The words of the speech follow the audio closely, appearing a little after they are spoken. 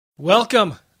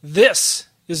Welcome. This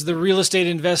is the Real Estate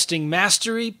Investing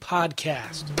Mastery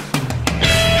Podcast.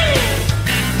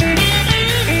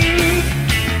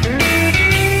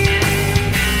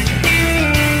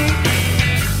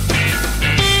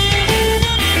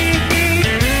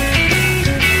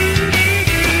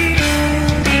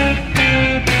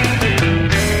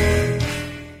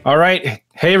 All right.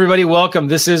 Hey, everybody. Welcome.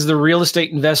 This is the Real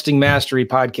Estate Investing Mastery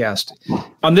Podcast.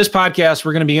 On this podcast,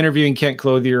 we're going to be interviewing Kent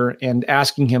Clothier and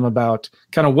asking him about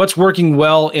kind of what's working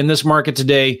well in this market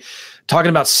today, talking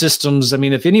about systems. I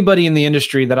mean, if anybody in the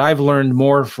industry that I've learned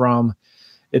more from,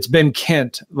 it's been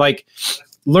Kent, like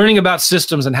learning about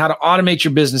systems and how to automate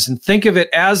your business and think of it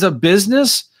as a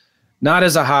business, not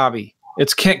as a hobby.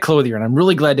 It's Kent Clothier, and I'm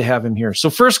really glad to have him here. So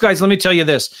first, guys, let me tell you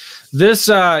this.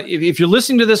 If you're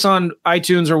listening to this on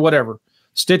iTunes or whatever,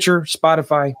 Stitcher,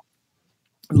 Spotify,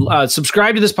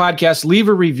 subscribe to this podcast, leave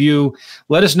a review.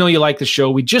 Let us know you like the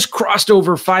show. We just crossed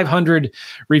over 500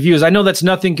 reviews. I know that's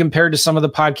nothing compared to some of the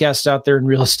podcasts out there in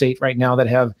real estate right now that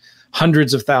have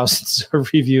hundreds of thousands of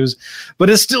reviews, but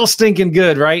it's still stinking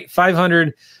good, right?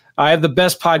 500. I have the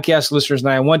best podcast listeners,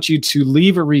 and I want you to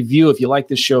leave a review. If you like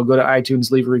this show, go to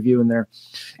iTunes, leave a review in there.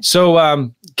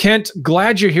 So, Kent,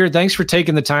 glad you're here. Thanks for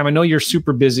taking the time. I know you're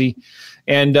super busy,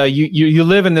 and you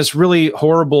live in this really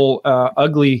horrible,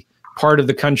 ugly part of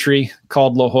the country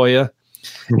called La Jolla.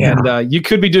 Yeah. And you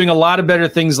could be doing a lot of better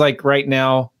things like right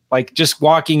now, like just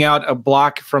walking out a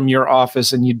block from your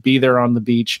office, and you'd be there on the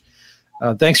beach.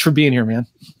 Thanks for being here, man.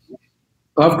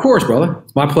 Of course, brother.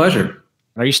 It's my pleasure.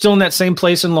 Are you still in that same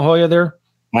place in La Jolla there?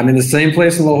 I'm in the same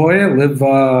place in La Jolla, live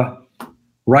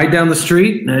right down the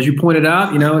street. And as you pointed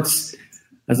out, it's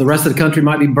as the rest of the country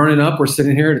might be burning up, we're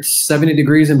sitting here, it's 70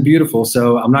 degrees and beautiful.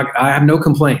 So I have no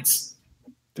complaints.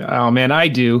 Oh man, I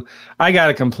do. I got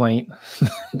a complaint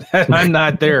that I'm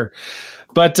not there,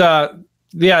 but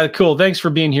yeah, cool. Thanks for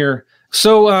being here.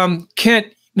 So Kent,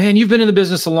 man, you've been in the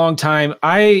business a long time.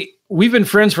 We've been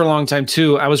friends for a long time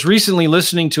too. I was recently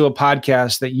listening to a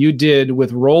podcast that you did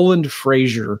with Roland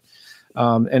Frasier.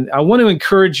 And I want to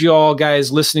encourage you all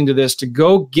guys listening to this to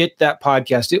go get that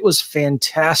podcast. It was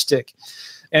fantastic.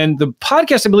 And the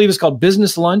podcast, I believe, is called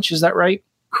Business Lunch. Is that right?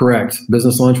 Correct.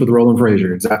 Business Lunch with Roland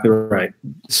Frasier. Exactly right.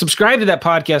 Subscribe to that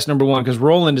podcast, number one, because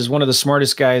Roland is one of the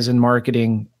smartest guys in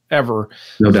marketing ever.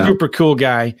 No doubt. Super cool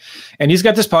guy. And he's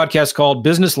got this podcast called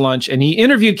Business Lunch. And he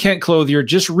interviewed Kent Clothier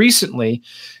just recently.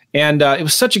 And it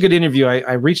was such a good interview.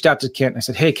 I reached out to Kent and I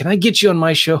said, hey, can I get you on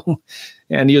my show?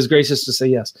 And he was gracious to say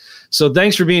yes. So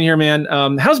thanks for being here, man.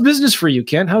 How's business for you,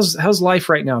 Kent? How's life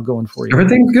right now going for you?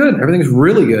 Everything's good. Everything's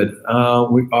really good.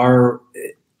 Our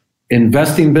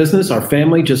investing business, our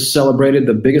family just celebrated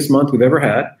the biggest month we've ever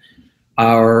had.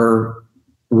 Our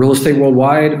Real Estate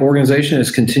Worldwide organization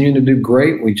is continuing to do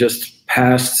great. We just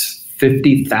passed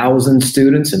 50,000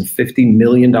 students and $50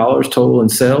 million total in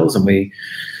sales. And we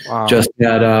just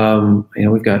got,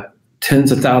 we've got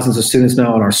tens of thousands of students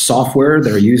now on our software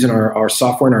that are using our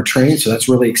software in our training. So that's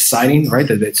really exciting, right?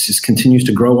 That it just continues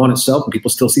to grow on itself and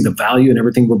people still see the value in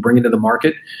everything we're bringing to the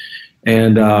market.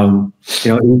 And,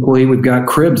 equally, we've got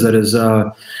Cribs that is,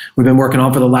 we've been working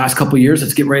on for the last couple of years.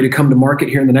 It's getting ready to come to market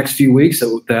here in the next few weeks.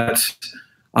 So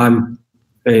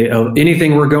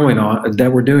anything we're going on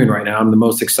that we're doing right now, I'm the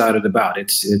most excited about.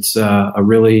 It's a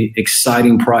really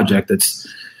exciting project that's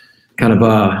kind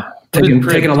of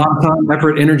taking a lot of time,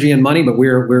 effort, energy, and money, but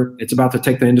it's about to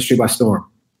take the industry by storm.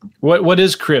 What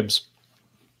is Cribs?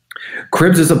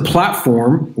 Cribs is a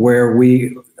platform where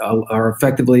we are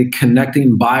effectively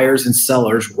connecting buyers and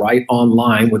sellers right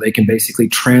online, where they can basically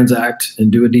transact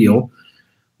and do a deal,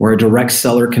 where a direct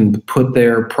seller can put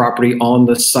their property on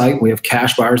the site. We have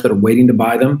cash buyers that are waiting to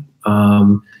buy them.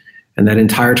 And that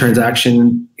entire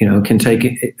transaction, can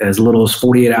take as little as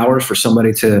 48 hours for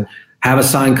somebody to have a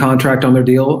signed contract on their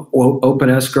deal,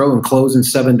 open escrow, and close in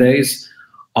 7 days,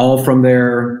 all from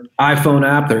their iPhone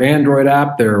app, their Android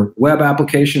app, their web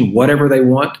application, whatever they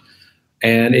want.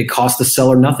 And it costs the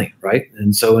seller nothing, right?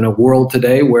 And so in a world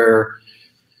today where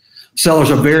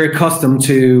sellers are very accustomed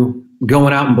to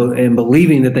going out and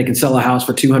believing that they can sell a house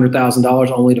for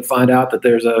 $200,000 only to find out that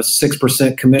there's a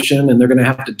 6% commission and they're going to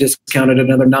have to discount it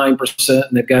another 9%.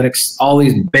 And they've got all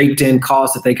these baked in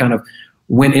costs that they kind of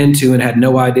went into and had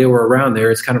no idea were around there.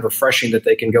 It's kind of refreshing that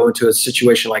they can go into a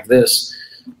situation like this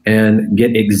and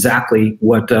get exactly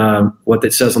what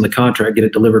it says on the contract, get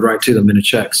it delivered right to them in a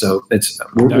check. So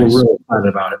we're really excited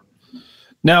about it.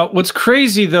 Now, what's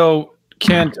crazy though,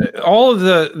 Kent, all of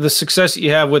the success that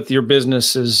you have with your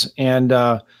businesses and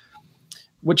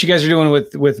what you guys are doing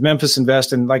with Memphis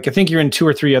Invest, and I think you're in 2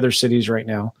 or 3 other cities right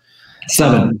now.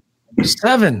 7.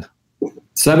 7.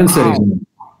 7 cities.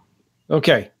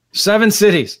 Okay. 7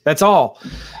 cities. That's all.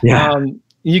 Yeah.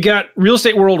 You got Real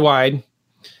Estate Worldwide,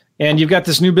 and you've got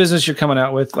this new business you're coming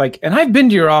out with. And I've been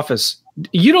to your office. Do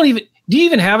you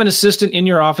even have an assistant in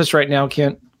your office right now,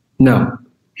 Kent? No.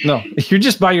 You're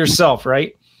just by yourself,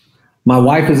 right? My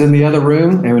wife is in the other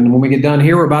room, and when we get done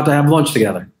here, we're about to have lunch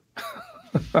together.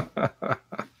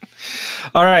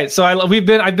 All right. So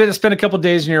I've spent a couple of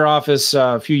days in your office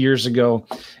a few years ago,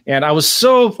 and I was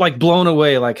so blown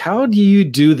away. How do you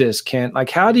do this, Kent?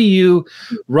 How do you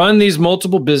run these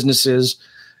multiple businesses,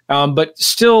 but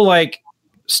still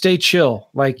stay chill?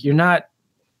 You're not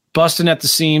busting at the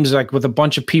seams, with a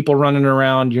bunch of people running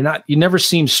around. You never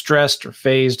seem stressed or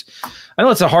phased. I know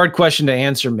it's a hard question to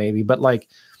answer maybe, but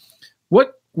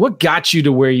what got you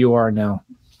to where you are now?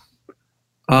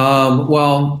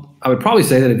 Well, I would probably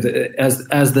say that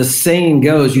as the saying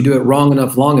goes, you do it long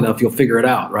enough, you'll figure it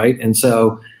out, right? And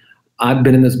so I've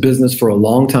been in this business for a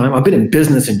long time. I've been in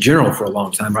business in general for a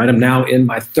long time, right? I'm now in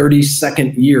my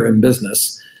 32nd year in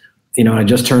business. I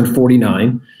just turned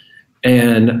 49.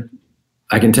 And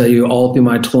I can tell you all through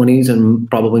my 20s and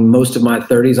probably most of my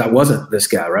 30s, I wasn't this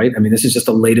guy, right? I mean, this is just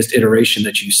the latest iteration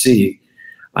that you see.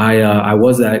 I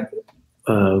was that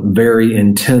very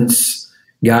intense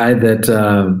guy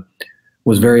that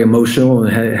was very emotional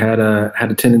and had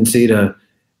a tendency to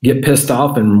get pissed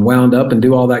off and wound up and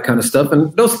do all that kind of stuff.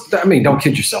 And don't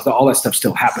kid yourself. All that stuff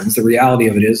still happens. The reality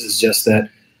of it is just that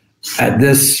at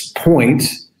this point,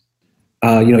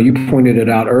 you pointed it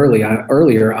out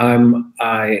earlier.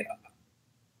 I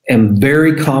am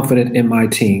very confident in my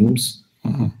teams.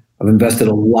 Mm-hmm. I've invested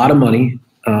a lot of money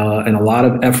and a lot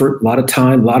of effort, a lot of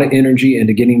time, a lot of energy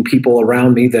into getting people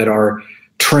around me that are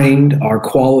trained, are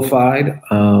qualified,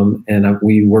 and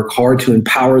we work hard to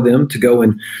empower them to go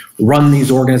and run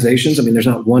these organizations. I mean, there's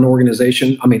not one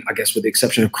organization, I guess with the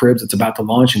exception of Cribs, it's about to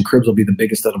launch, and Cribs will be the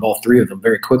biggest out of all three of them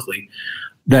very quickly,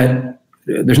 that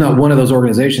there's not one of those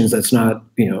organizations that's not,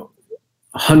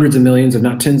 hundreds of millions, if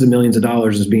not tens of millions of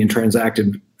dollars is being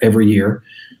transacted every year.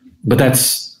 But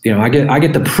that's, I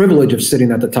get the privilege of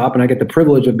sitting at the top, and I get the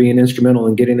privilege of being instrumental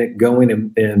in getting it going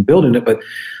and building it. But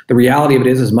the reality of it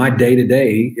is my day to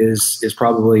day is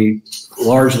probably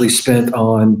largely spent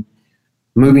on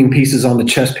moving pieces on the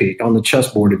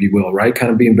chessboard, if you will, right?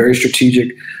 Kind of being very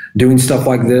strategic, doing stuff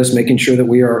like this, making sure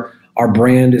that our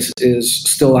brand is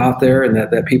still out there, and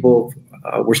that people,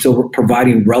 we're still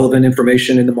providing relevant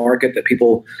information in the market, that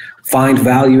people find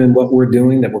value in what we're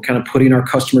doing, that we're kind of putting our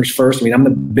customers first. I'm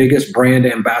the biggest brand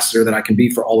ambassador that I can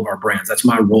be for all of our brands. That's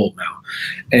my role now,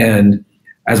 and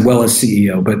as well as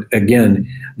CEO. But again,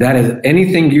 that is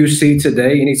anything you see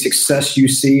today, any success you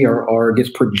see or gets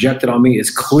projected on me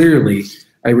is clearly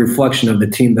a reflection of the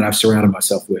team that I've surrounded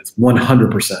myself with,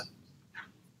 100%.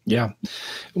 Yeah.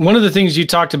 One of the things you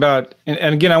talked about,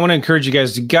 and again, I want to encourage you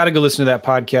guys, you got to go listen to that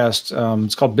podcast.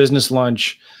 It's called Business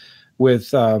Lunch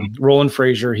with Roland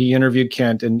Frazier. He interviewed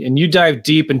Kent, and you dive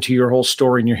deep into your whole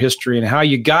story and your history and how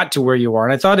you got to where you are.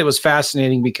 And I thought it was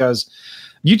fascinating because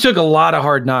you took a lot of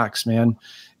hard knocks, man.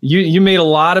 You made a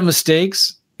lot of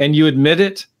mistakes, and you admit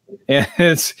it. And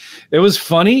it was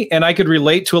funny, and I could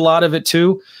relate to a lot of it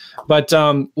too. But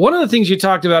one of the things you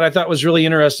talked about I thought was really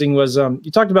interesting was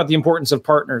you talked about the importance of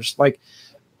partners.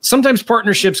 Sometimes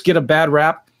partnerships get a bad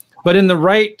rap, but in the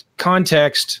right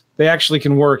context, they actually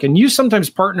can work. And you sometimes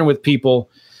partner with people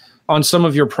on some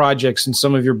of your projects and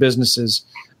some of your businesses.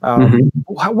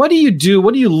 What do you do?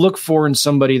 What do you look for in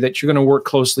somebody that you're going to work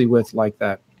closely with like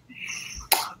that?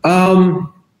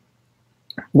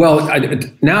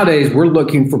 Nowadays we're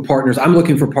looking for partners. I'm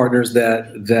looking for partners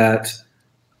that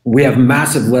we have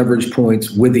massive leverage points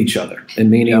with each other,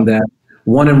 and meaning that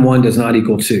 1 and 1 does not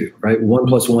equal 2, right? 1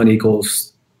 + 1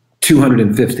 equals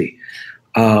 250.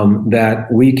 That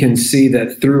we can see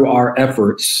that through our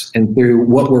efforts and through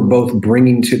what we're both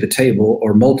bringing to the table,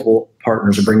 or multiple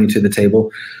partners are bringing to the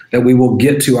table, that we will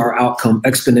get to our outcome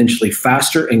exponentially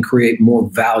faster and create more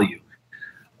value.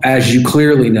 As you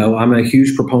clearly know, I'm a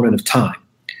huge proponent of time.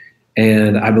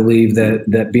 And I believe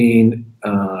that being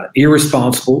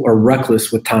irresponsible or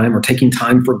reckless with time, or taking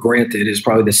time for granted, is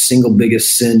probably the single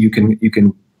biggest sin you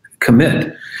can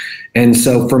commit. And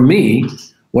so for me,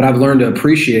 what I've learned to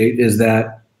appreciate is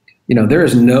that, there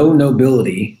is no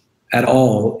nobility at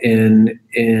all in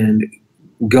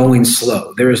going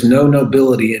slow. There is no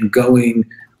nobility in going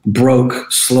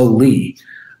broke slowly.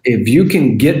 If you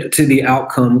can get to the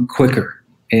outcome quicker,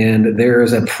 and there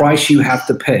is a price you have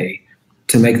to pay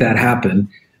to make that happen,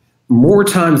 more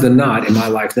times than not in my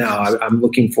life now, I'm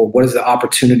looking for what is the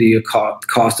opportunity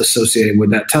cost associated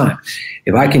with that time.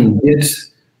 If I can get,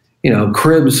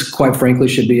 Cribs, quite frankly,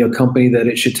 should be a company that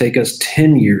it should take us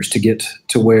 10 years to get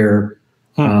to where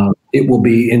it will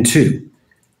be in 2.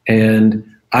 And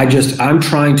I'm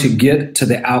trying to get to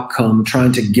the outcome,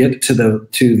 trying to get to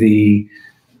the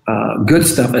good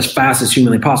stuff as fast as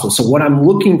humanly possible. So what I'm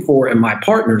looking for in my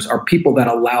partners are people that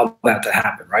allow that to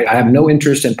happen, right? I have no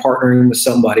interest in partnering with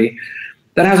somebody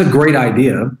that has a great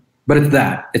idea, but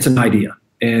it's an idea.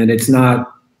 And that's not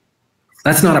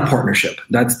a partnership.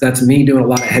 That's me doing a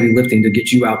lot of heavy lifting to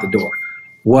get you out the door.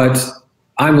 What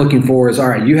I'm looking for is, all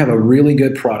right, you have a really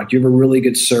good product, you have a really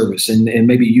good service, and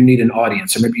maybe you need an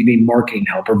audience, or maybe you need marketing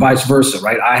help, or vice versa,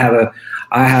 right? I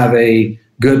have a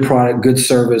good product, good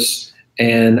service,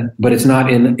 but it's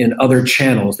not in other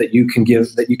channels that you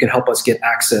can help us get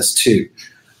access to.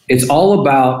 It's all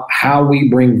about how we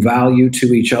bring value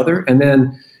to each other. And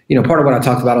then, part of what I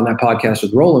talked about on that podcast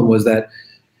with Roland was that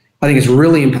I think it's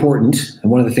really important, and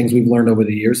one of the things we've learned over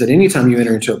the years, that anytime you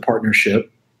enter into a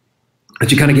partnership,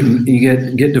 that you kind of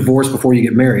get divorced before you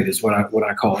get married is what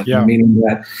I call it. Yeah. Meaning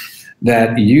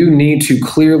that you need to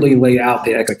clearly lay out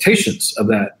the expectations of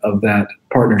that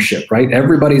partnership, right?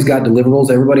 Everybody's got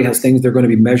deliverables. Everybody has things they're going to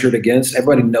be measured against.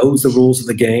 Everybody knows the rules of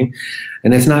the game.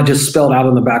 And it's not just spelled out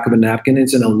on the back of a napkin.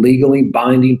 It's an legally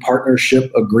binding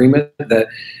partnership agreement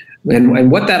and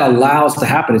what that allows to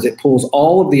happen is it pulls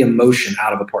all of the emotion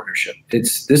out of a partnership.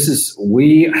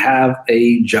 We have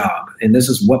a job, and this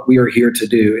is what we are here to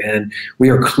do. And we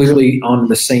are clearly on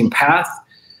the same path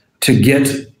to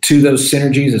get to those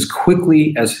synergies as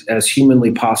quickly as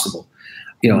humanly possible.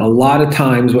 A lot of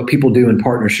times what people do in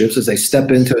partnerships is they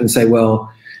step into it and say,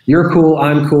 well, you're cool,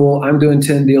 I'm doing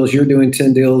 10 deals, you're doing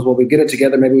 10 deals. Well, we get it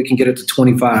together, maybe we can get it to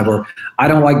 25. Or I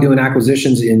don't like doing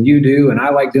acquisitions and you do, and I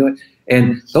like doing.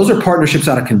 And those are partnerships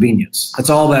out of convenience. That's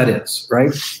all that is,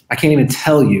 right? I can't even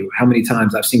tell you how many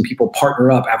times I've seen people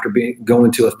partner up after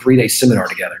going to a 3-day seminar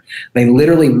together. They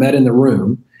literally met in the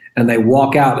room and they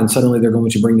walk out and suddenly they're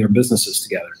going to bring their businesses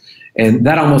together. And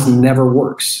that almost never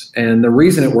works. And the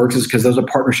reason it works is because those are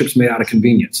partnerships made out of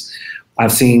convenience.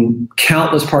 I've seen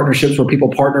countless partnerships where people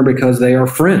partner because they are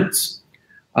friends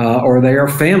or they are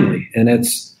family. And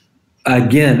it's,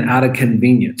 again, out of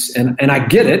convenience. And I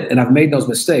get it, and I've made those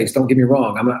mistakes. Don't get me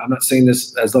wrong. I'm not saying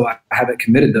this as though I haven't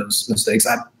committed those mistakes.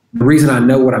 The reason I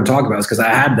know what I'm talking about is because I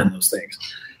had done those things.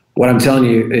 What I'm telling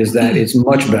you is that it's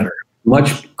much better,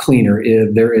 much cleaner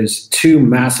if there is 2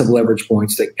 massive leverage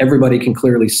points that everybody can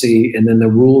clearly see, and then the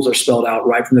rules are spelled out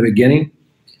right from the beginning,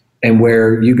 and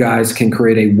where you guys can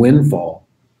create a windfall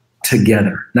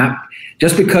together. Not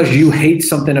just because you hate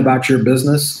something about your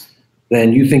business,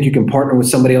 then you think you can partner with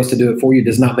somebody else to do it for you,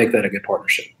 does not make that a good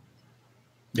partnership.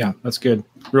 Yeah, that's good.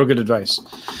 Real good advice.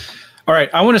 All right.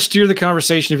 I want to steer the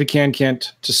conversation, if you can,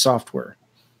 Kent, to software.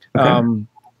 Okay.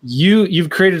 You've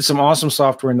created some awesome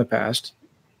software in the past.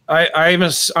 I'm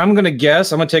going to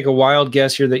guess, I'm going to take a wild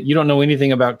guess here, that you don't know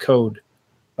anything about code.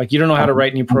 Like you don't know how to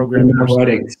write any programming.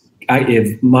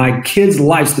 If my kid's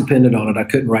life's depended on it, I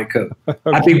couldn't write code.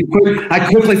 Okay. I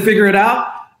quickly figure it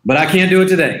out, but I can't do it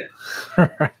today.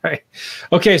 Right.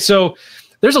 Okay. So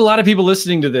there's a lot of people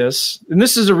listening to this, and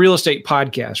this is a real estate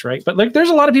podcast, right? But there's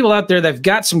a lot of people out there that've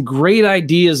got some great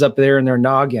ideas up there in their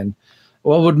noggin.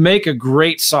 What would make a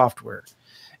great software?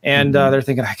 And they're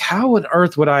thinking, how on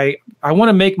earth would I want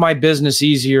to make my business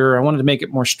easier. I wanted to make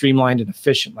it more streamlined and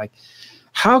efficient.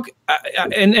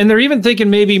 And they're even thinking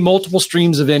maybe multiple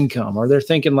streams of income, or they're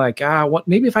thinking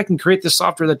maybe if I can create this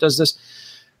software that does this.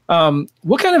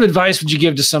 What kind of advice would you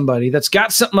give to somebody that's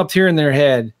got something up here in their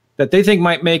head that they think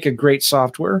might make a great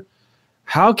software?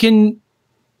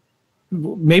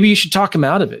 Maybe you should talk them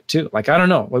out of it too. I don't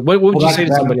know. What would you say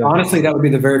to somebody? Honestly, that would be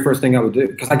the very first thing I would do,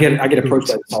 because I get approached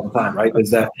like this all the time, right?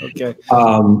 Is that okay?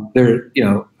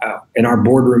 In our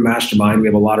boardroom mastermind, we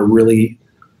have a lot of really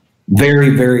very,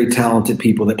 very talented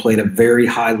people that play at a very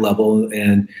high level.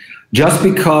 And just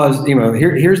because,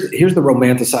 here's the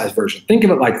romanticized version. Think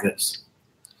of it like this.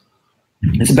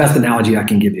 It's the best analogy I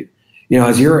can give you.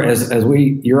 As your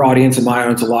audience and my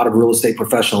audience, a lot of real estate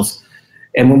professionals,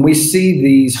 and when we see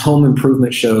these home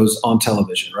improvement shows on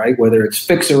television, right, whether it's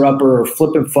Fixer Upper or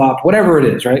Flip and Flop, whatever it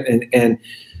is, right, and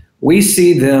we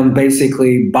see them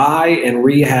basically buy and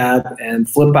rehab and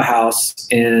flip a house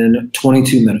in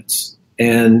 22 minutes,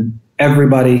 and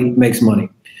everybody makes money.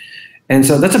 And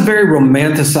so that's a very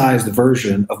romanticized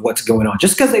version of what's going on.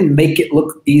 Just because they make it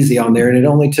look easy on there, and it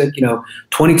only took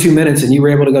 22 minutes, and you were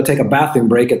able to go take a bathroom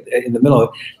break in the middle of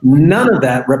it, none of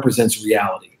that represents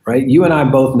reality, right? You and I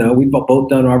both know, we've both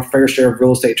done our fair share of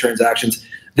real estate transactions.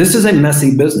 This is a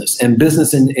messy business, and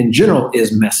business in general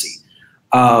is messy.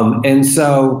 And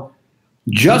so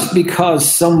just because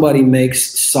somebody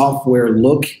makes software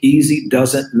look easy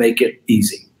doesn't make it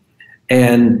easy.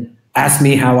 And Ask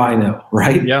me how I know,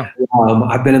 right? Yeah.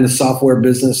 I've been in the software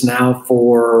business now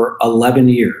for 11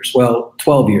 years, well,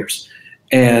 12 years.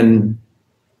 And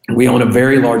we own a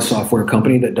very large software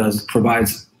company that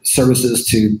provides services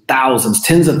to thousands,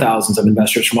 tens of thousands of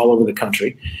investors from all over the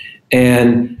country.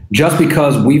 And just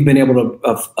because we've been able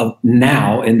to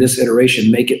now in this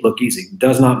iteration make it look easy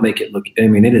does not make it look,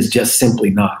 it is just simply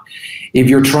not. If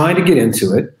you're trying to get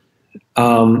into it,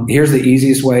 here's the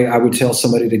easiest way I would tell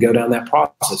somebody to go down that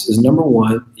process is, number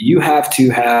one, you have to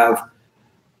have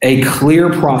a clear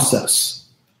process.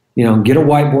 Get a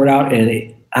whiteboard out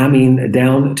and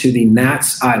down to the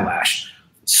gnat's eyelash,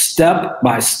 step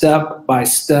by step by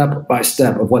step by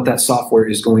step of what that software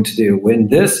is going to do. When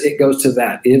it goes to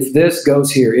that. If this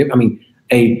goes here,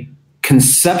 a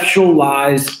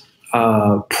conceptualized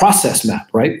process map,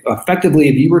 right? Effectively,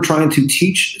 if you were trying to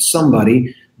teach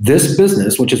somebody this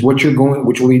business, which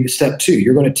will be step 2,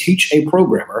 you're going to teach a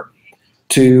programmer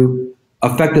to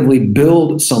effectively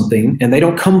build something, and they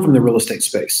don't come from the real estate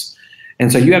space.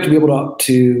 And so you have to be able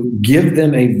to give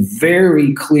them a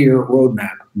very clear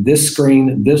roadmap. This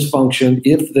screen, this function,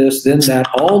 if this, then that,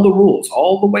 all the rules,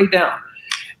 all the way down.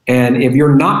 And if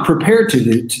you're not prepared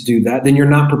to do that, then you're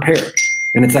not prepared.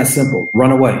 And it's that simple.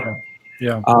 Run away.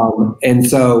 Yeah. And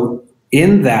so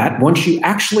in that, once you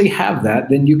actually have that,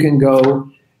 then you can go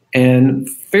and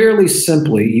fairly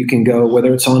simply, you can go,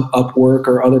 whether it's on Upwork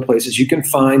or other places, you can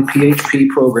find PHP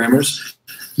programmers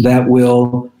that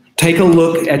will take a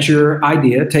look at your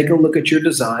idea, take a look at your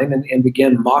design, and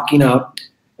begin mocking up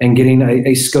and getting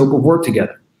a scope of work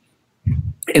together.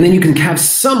 And then you can have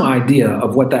some idea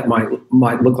of what that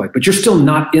might look like, but you're still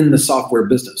not in the software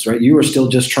business, right? You are still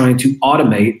just trying to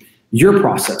automate your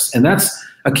process. And that's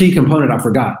a key component I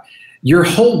forgot. Your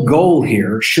whole goal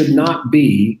here should not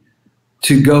be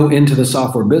to go into the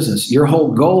software business. Your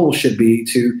whole goal should be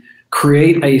to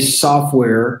create a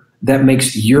software that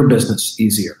makes your business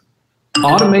easier.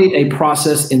 Automate a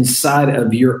process inside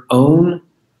of your own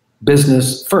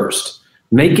business first.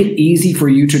 Make it easy for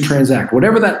you to transact.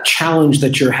 Whatever that challenge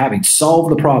that you're having, solve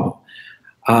the problem.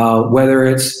 Whether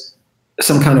it's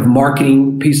some kind of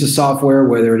marketing piece of software,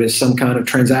 whether it is some kind of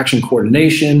transaction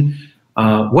coordination,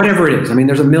 whatever it is.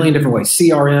 There's a million different ways.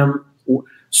 CRM,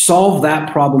 solve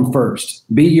that problem first.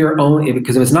 Be your own,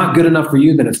 because if it's not good enough for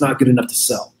you, then it's not good enough to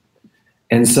sell.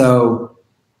 And so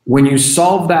when you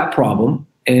solve that problem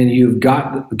and you've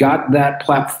got that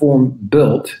platform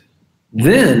built,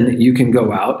 then you can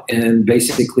go out and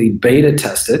basically beta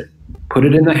test it, put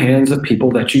it in the hands of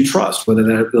people that you trust,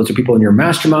 whether those are people in your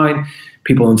mastermind,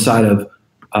 people inside of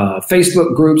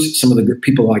Facebook groups, some of the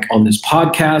people like on this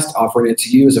podcast, offering it to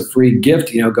you as a free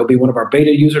gift, go be one of our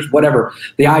beta users, whatever.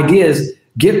 The idea is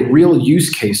get real use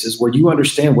cases where you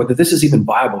understand whether this is even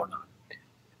viable or not.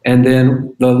 And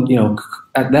then,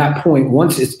 at that point,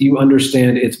 once you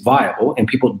understand it's viable and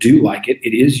people do like it,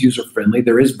 it is user-friendly,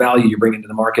 there is value you bring into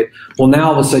the market, well,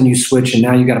 now all of a sudden you switch and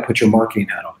now you got to put your marketing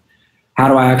hat on. How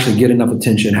do I actually get enough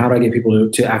attention? How do I get people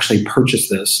to actually purchase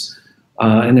this?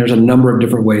 And there's a number of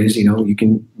different ways. You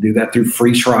can do that through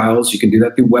free trials. You can do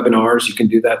that through webinars. You can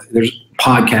do that. There's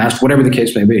podcasts, whatever the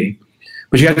case may be.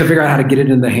 But you have to figure out how to get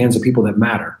it in the hands of people that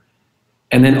matter.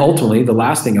 And then ultimately, the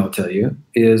last thing I'll tell you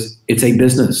is it's a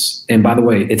business. And by the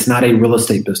way, it's not a real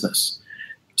estate business.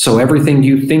 So everything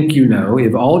you think you know,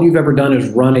 if all you've ever done is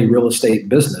run a real estate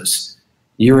business,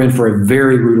 you're in for a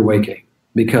very rude awakening,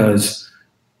 because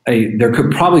there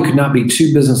could not be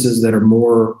two businesses that are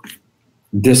more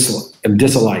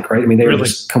disalike, right? They are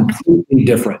just completely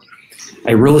different.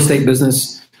 A real estate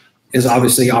business is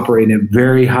obviously operating at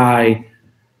very high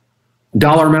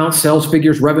dollar amounts, sales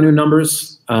figures, revenue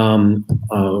numbers,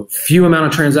 few amount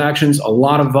of transactions, a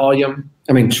lot of volume.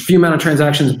 Few amount of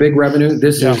transactions, big revenue.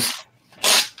 This is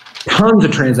tons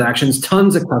of transactions,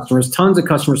 tons of customers, tons of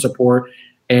customer support,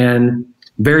 and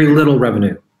very little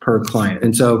revenue per client.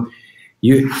 And so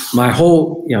again,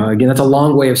 that's a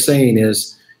long way of saying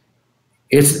is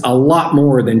it's a lot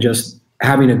more than just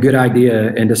having a good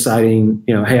idea and deciding,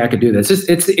 hey, I could do this.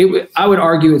 I would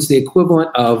argue it's the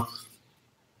equivalent of,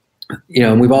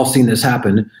 and we've all seen this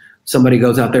happen. Somebody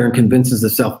goes out there and convinces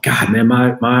themselves, God, man,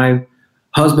 my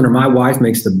husband or my wife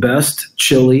makes the best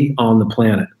chili on the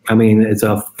planet. It's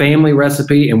a family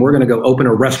recipe, and we're going to go open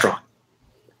a restaurant.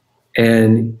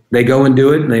 And they go and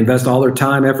do it, and they invest all their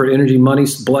time, effort, energy, money,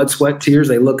 blood, sweat, tears.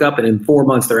 They look up, and in 4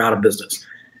 months, they're out of business.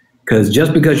 Because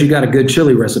just because you got a good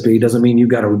chili recipe doesn't mean you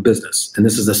got a business. And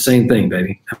this is the same thing,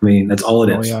 baby. That's all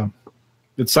it is. Oh, yeah.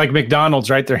 It's like McDonald's,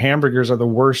 right? Their hamburgers are the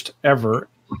worst ever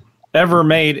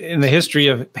made in the history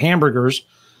of hamburgers,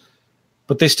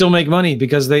 but they still make money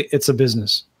because it's a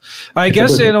business. I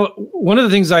guess one of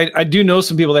the things I do know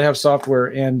some people that have software,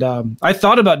 and I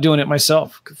thought about doing it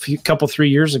myself a couple 3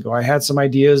 years ago. I had some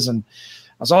ideas and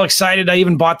I was all excited. I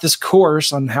even bought this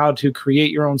course on how to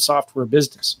create your own software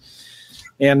business.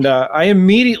 And I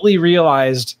immediately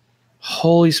realized,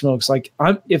 holy smokes, like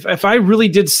if I really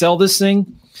did sell this thing,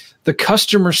 the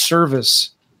customer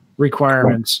service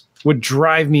requirements would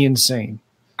drive me insane.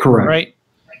 Correct. Right.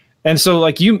 And so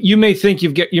like you may think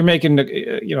you're making,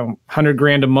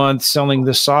 $100,000 a month selling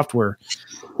this software,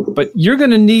 but you're going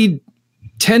to need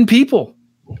 10 people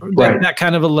that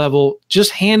kind of a level,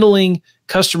 just handling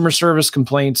customer service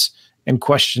complaints and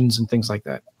questions and things like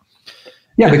that.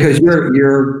 Yeah, because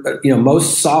you're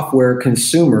most software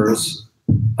consumers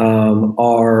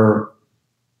are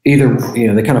either,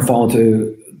 they kind of fall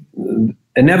into,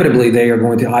 inevitably they are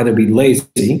going to either be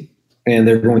lazy and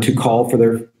they're going to call for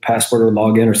their password or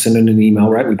login or send in an email,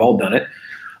 right? We've all done it.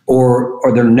 Or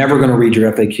they're never going to read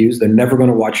your FAQs. They're never going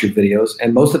to watch your videos.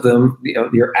 And most of them,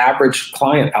 your average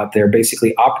client out there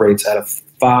basically operates at a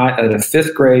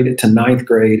 5th grade to 9th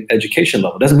grade education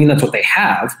level. Doesn't mean that's what they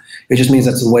have. It just means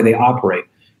that's the way they operate.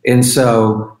 And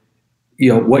so,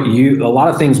 a lot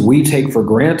of things we take for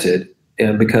granted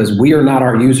because we are not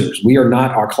our users. We are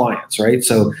not our clients, right?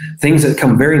 So things that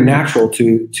come very natural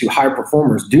to high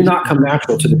performers do not come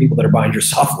natural to the people that are buying your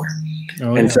software.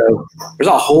 So there's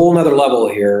a whole nother level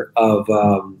here of,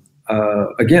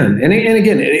 again,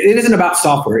 it isn't about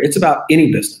software. It's about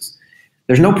any business.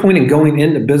 There's no point in going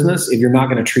into business if you're not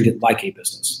going to treat it like a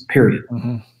business, period.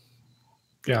 Mm-hmm.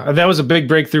 Yeah, that was a big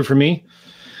breakthrough for me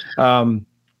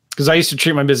because I used to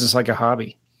treat my business like a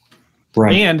hobby.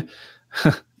 Right. And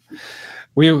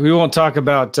we won't talk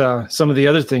about some of the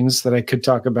other things that I could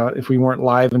talk about if we weren't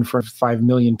live in front of 5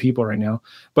 million people right now.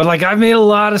 But like I've made a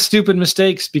lot of stupid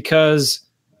mistakes because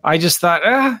I just thought,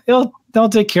 it'll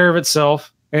take care of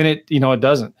itself. And it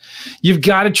doesn't. You've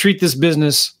got to treat this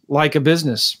business like a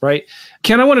business, right?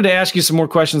 Ken, I wanted to ask you some more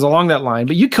questions along that line,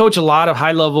 but you coach a lot of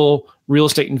high-level real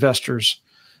estate investors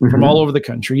from all over the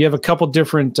country. You have a couple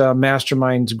different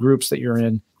masterminds groups that you're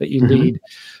in, that you lead.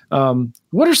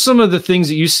 What are some of the things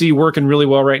that you see working really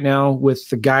well right now with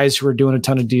the guys who are doing a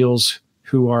ton of deals,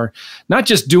 who are not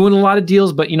just doing a lot of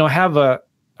deals, but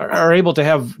are able to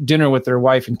have dinner with their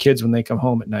wife and kids when they come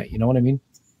home at night? You know what I mean?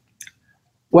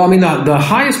 Well, I mean, the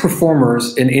highest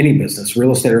performers in any business,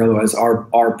 real estate or otherwise,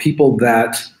 are people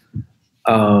that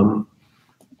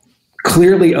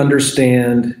clearly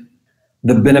understand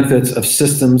the benefits of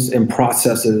systems and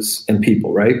processes and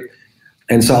people, right?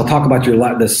 And so I'll talk about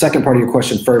the second part of your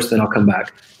question first, then I'll come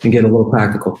back and get a little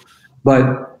practical.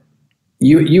 But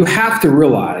you have to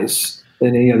realize,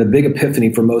 and the big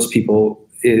epiphany for most people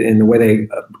in the way they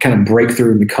kind of break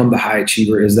through and become the high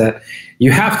achiever is that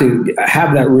you have to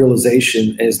have that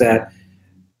realization is that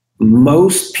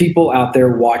most people out there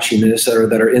watching this that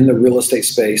are in the real estate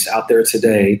space out there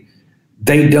today,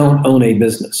 they don't own a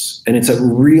business. And it's a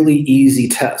really easy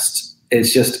test.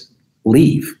 It's just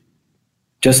leave.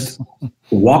 Just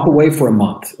walk away for a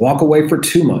month, walk away for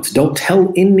 2 months. Don't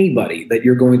tell anybody that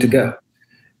you're going to go.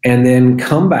 And then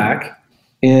come back.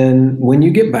 And when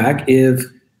you get back, if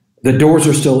the doors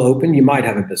are still open, you might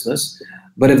have a business.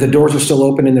 But if the doors are still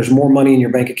open and there's more money in your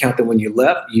bank account than when you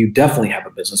left, you definitely have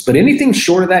a business. But anything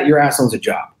short of that, your ass owns a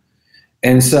job.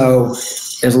 And so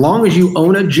as long as you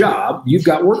own a job, you've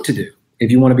got work to do if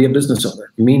you want to be a business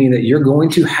owner, meaning that you're going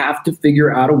to have to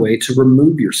figure out a way to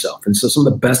remove yourself. And so some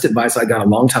of the best advice I got a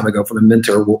long time ago from a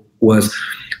mentor was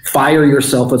fire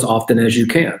yourself as often as you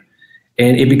can.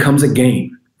 And it becomes a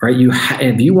game, right?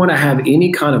 If you want to have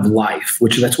any kind of life,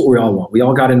 which that's what we all want. We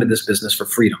all got into this business for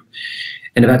freedom.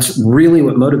 And if that's really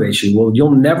what motivates you, well,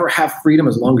 you'll never have freedom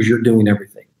as long as you're doing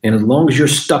everything. And as long as you're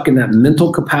stuck in that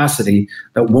mental capacity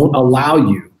that won't allow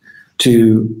you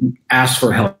to ask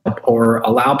for help or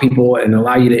allow people and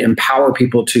allow you to empower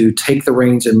people to take the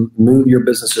reins and move your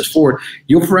businesses forward,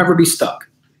 you'll forever be stuck.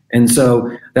 And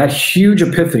so that huge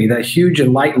epiphany, that huge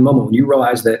enlightened moment when you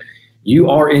realize that you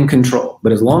are in control,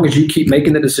 but as long as you keep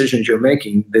making the decisions you're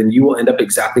making, then you will end up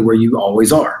exactly where you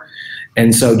always are.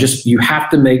 And so you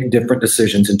have to make different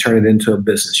decisions and turn it into a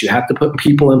business. You have to put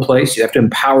people in place. You have to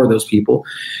empower those people.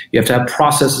 You have to have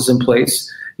processes in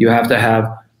place. You have to have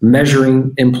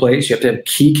measuring in place. You have to have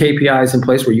key KPIs in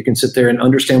place where you can sit there and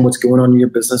understand what's going on in your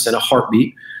business in a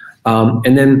heartbeat,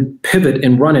 and then pivot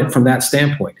and run it from that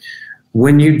standpoint.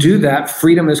 When you do that,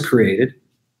 freedom is created.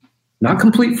 Not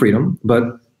complete freedom, but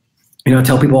I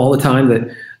tell people all the time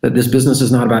that this business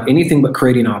is not about anything but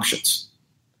creating options,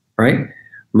 right?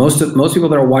 Most people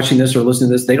that are watching this or listening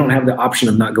to this, they don't have the option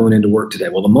of not going into work today.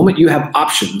 Well, the moment you have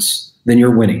options, then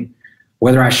you're winning.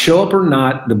 Whether I show up or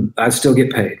not, I still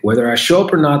get paid. Whether I show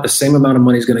up or not, the same amount of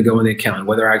money is going to go in the account.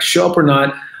 Whether I show up or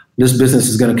not, this business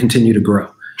is going to continue to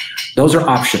grow. Those are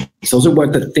options. Those are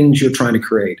what the things you're trying to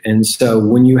create. And so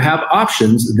when you have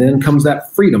options, then comes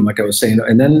that freedom, like I was saying.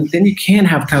 And then you can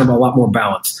have kind of a lot more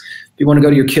balance. If you want to go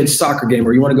to your kid's soccer game,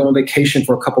 or you want to go on vacation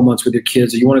for a couple months with your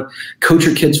kids, or you want to coach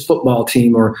your kid's football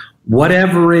team, or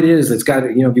whatever it is that's got,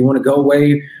 if you want to go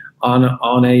away on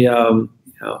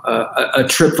a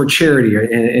trip for charity,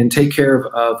 and take care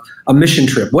of a mission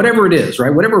trip, whatever it is,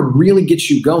 right? Whatever really gets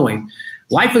you going.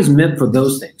 Life is meant for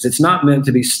those things. It's not meant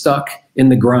to be stuck in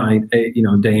the grind, day in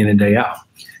and day out.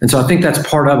 And so I think that's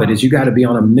part of it, is you got to be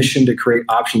on a mission to create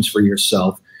options for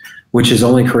yourself, which is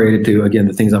only created through, again,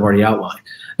 the things I've already outlined.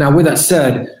 Now, with that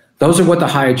said, those are what the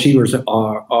high achievers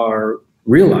are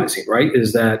realizing, right?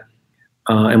 Is that,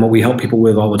 and what we help people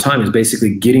with all the time is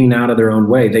basically getting out of their own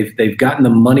way. They've gotten the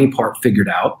money part figured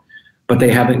out, but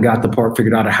they haven't got the part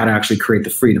figured out of how to actually create the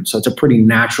freedom. So it's a pretty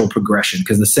natural progression,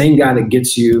 because the same guy that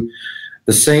gets you,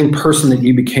 the same person that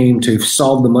you became to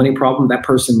solve the money problem, that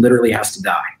person literally has to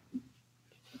die.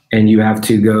 And you have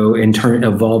to go and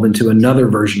evolve into another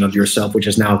version of yourself, which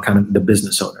is now kind of the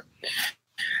business owner.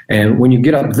 And when you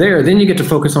get up there, then you get to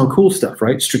focus on cool stuff,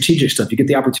 right? Strategic stuff. You get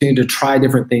the opportunity to try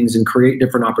different things and create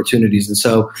different opportunities. And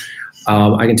so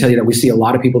I can tell you that we see a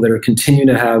lot of people that are continuing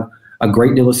to have a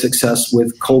great deal of success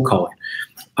with cold calling.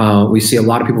 We see a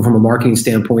lot of people from a marketing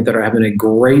standpoint that are having a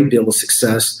great deal of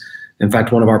success. In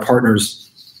fact, one of our partners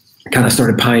kind of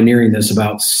started pioneering this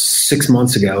about 6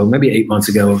 months ago, maybe 8 months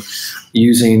ago,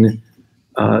 using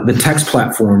the text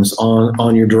platforms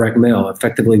on your direct mail.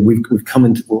 Effectively, we've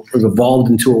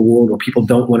evolved into a world where people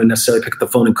don't want to necessarily pick up the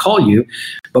phone and call you,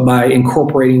 but by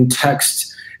incorporating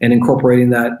text and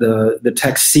incorporating the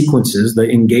text sequences, the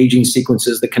engaging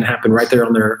sequences that can happen right there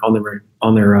on their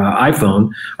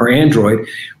iPhone or Android,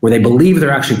 where they believe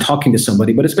they're actually talking to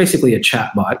somebody, but it's basically a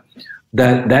chat bot.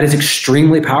 That is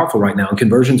extremely powerful right now, and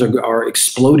conversions are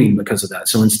exploding because of that.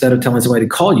 So instead of telling somebody to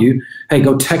call you, hey,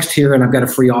 go text here and I've got a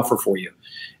free offer for you.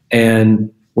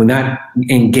 And when that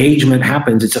engagement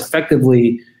happens, it's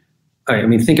effectively,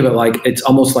 think of it like it's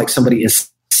almost like somebody is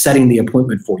setting the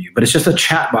appointment for you, but it's just a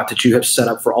chat bot that you have set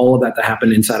up for all of that to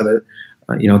happen inside of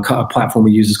a platform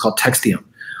we use is called Textium.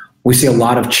 We see a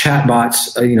lot of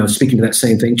chatbots, speaking to that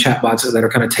same thing, chatbots that are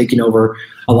kind of taking over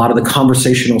a lot of the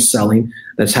conversational selling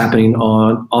that's happening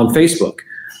on Facebook.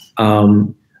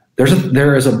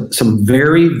 There is some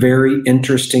very, very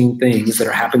interesting things that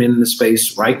are happening in the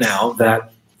space right now that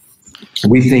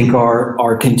we think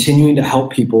are continuing to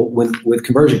help people with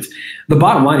conversions. The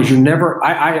bottom line is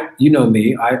you know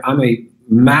me, I'm a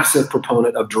massive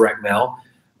proponent of direct mail.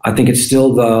 I think it's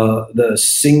still the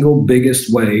single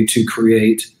biggest way to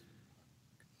create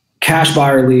cash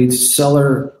buyer leads,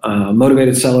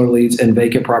 motivated seller leads, and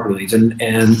vacant property leads. And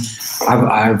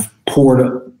I've poured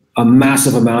a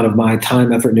massive amount of my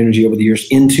time, effort, and energy over the years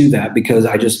into that, because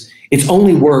it's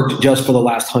only worked just for the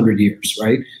last 100 years,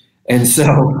 right? And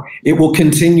so it will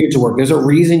continue to work. There's a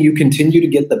reason you continue to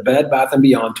get the Bed Bath &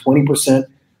 Beyond 20%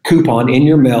 coupon in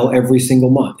your mail every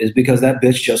single month, is because that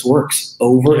bitch just works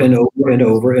over and over and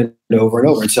over and over and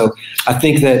over. And so I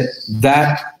think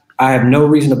that I have no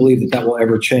reason to believe that will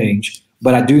ever change,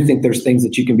 but I do think there's things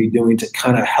that you can be doing to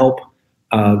kind of help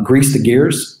grease the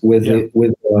gears with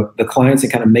the clients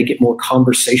and kind of make it more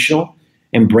conversational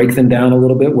and break them down a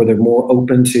little bit, where they're more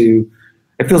open to.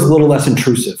 It feels a little less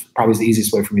intrusive. Probably is the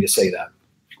easiest way for me to say that.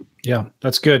 Yeah,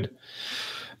 that's good.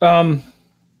 I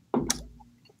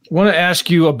want to ask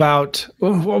you about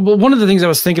one of the things I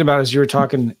was thinking about as you were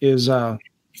talking is.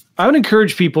 I would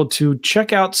encourage people to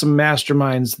check out some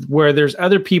masterminds where there's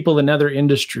other people in other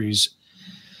industries,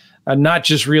 not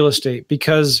just real estate,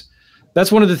 because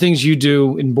that's one of the things you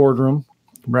do in Boardroom,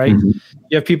 right? Mm-hmm.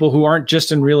 You have people who aren't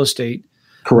just in real estate.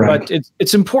 Correct. But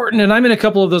it's important, and I'm in a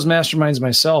couple of those masterminds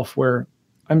myself, where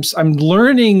I'm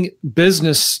learning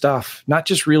business stuff, not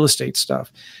just real estate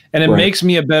stuff, and it makes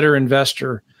me a better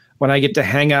investor when I get to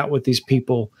hang out with these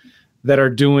people that are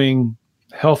doing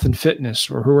health and fitness,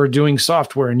 or who are doing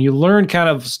software, and you learn kind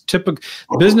of typical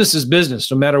business is business,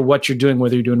 no matter what you're doing,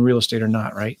 whether you're doing real estate or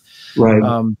not. Right.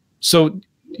 So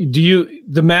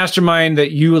the mastermind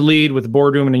that you lead with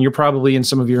Boardroom, and you're probably in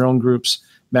some of your own groups,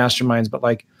 masterminds, but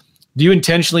do you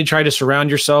intentionally try to surround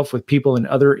yourself with people in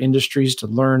other industries to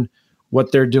learn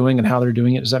what they're doing and how they're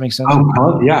doing it? Does that make sense?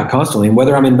 Yeah, constantly. And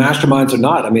whether I'm in masterminds or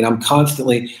not, I'm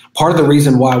constantly, part of the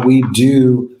reason why we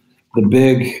do the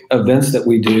big events that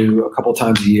we do a couple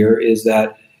times a year is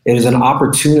that it is an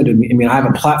opportunity. I have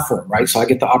a platform, right? So I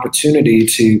get the opportunity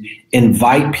to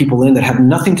invite people in that have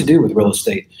nothing to do with real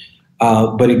estate.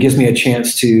 but it gives me a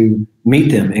chance to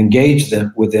meet them, engage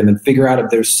with them, and figure out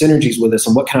if there's synergies with us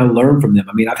and what can I learn from them.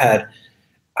 I mean, I've had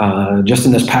just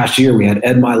in this past year, we had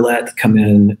Ed Mylett come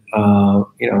in,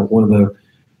 one of the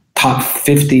top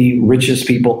 50 richest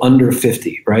people under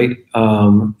 50, right?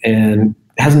 And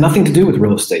it has nothing to do with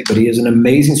real estate, but he is an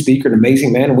amazing speaker, an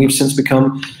amazing man, and we've since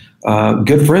become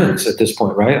good friends at this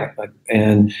point, right?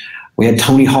 And we had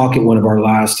Tony Hawk at one of our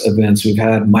last events. We've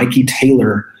had Mikey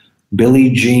Taylor, Billie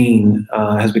Jean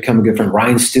has become a good friend.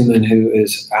 Ryan Stewman, who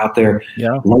is out there.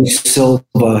 Yeah. Lois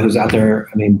Silva, who's out there.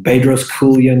 I mean, Bedros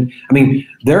Keuilian. I mean,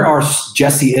 there are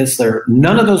Jesse Isler.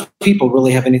 None of those people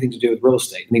really have anything to do with real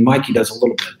estate. I mean, Mikey does a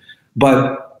little bit.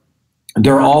 But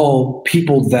they're all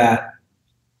people that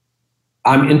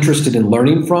I'm interested in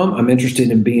learning from. I'm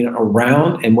interested in being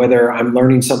around, and whether I'm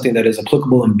learning something that is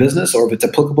applicable in business or if it's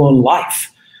applicable in life.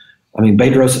 I mean,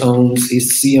 Bedros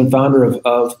he's the CEO and founder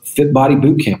of Fit Body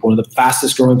Bootcamp, one of the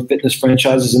fastest growing fitness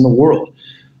franchises in the world.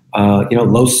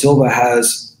 Lo Silva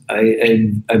has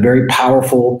a very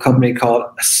powerful company called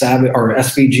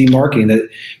SVG Marketing that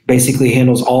basically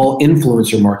handles all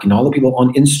influencer marketing, all the people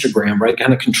on Instagram, right?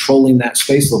 Kind of controlling that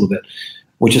space a little bit,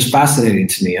 which is fascinating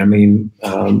to me. I mean,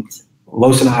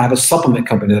 Los and I have a supplement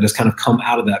company that has kind of come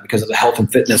out of that because of the health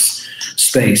and fitness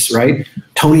space, right?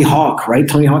 Tony Hawk, right?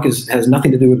 Tony Hawk has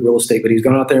nothing to do with real estate, but he's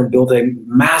gone out there and built a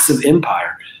massive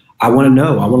empire. I want to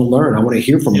know. I want to learn. I want to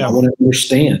hear from him. I want to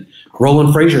understand.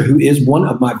 Roland Frazier, who is one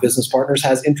of my business partners,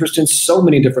 has interest in so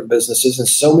many different businesses and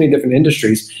so many different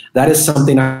industries. That is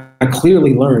something I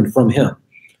clearly learned from him,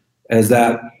 is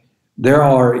that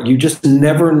you just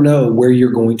never know where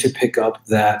you're going to pick up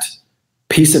that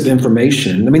piece of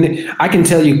information. I mean, I can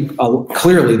tell you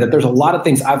clearly that there's a lot of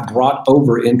things I've brought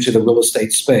over into the real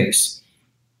estate space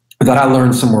that I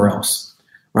learned somewhere else,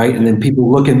 right? And then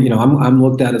people looking, I'm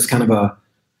looked at as kind of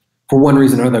for one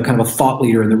reason or another, kind of a thought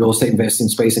leader in the real estate investing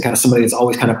space and kind of somebody that's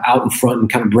always kind of out in front and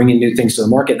kind of bringing new things to the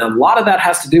market. And a lot of that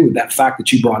has to do with that fact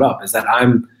that you brought up, is that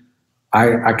I'm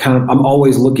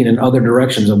always looking in other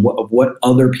directions of what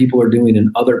other people are doing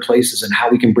in other places and how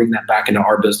we can bring that back into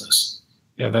our business.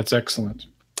 Yeah, that's excellent.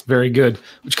 Very good.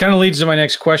 Which kind of leads to my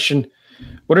next question.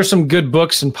 What are some good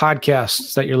books and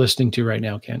podcasts that you're listening to right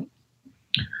now, Kent?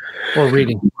 Or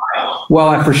reading? Well,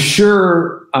 I for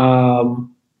sure, my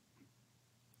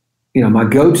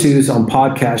go-tos on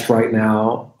podcast right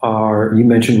now are, you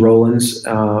mentioned Roland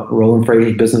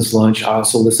Frazier's Business Lunch. I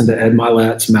also listen to Ed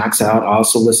Mylett's Max Out. I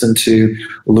also listen to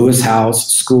Lewis Howes'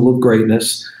 School of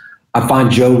Greatness. I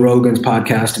find Joe Rogan's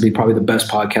podcast to be probably the best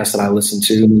podcast that I listen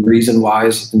to. And the reason why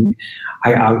is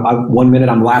I 1 minute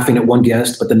I'm laughing at one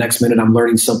guest, but the next minute I'm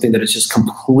learning something that is just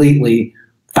completely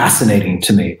fascinating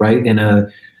to me, right? In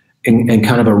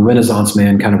kind of a Renaissance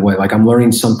man kind of way. Like I'm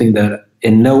learning something that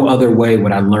in no other way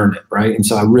would I learn it, right? And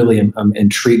so I really am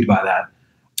intrigued by that.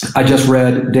 I just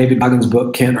read David Goggins'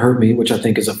 book, Can't Hurt Me, which I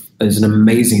think is an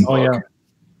amazing book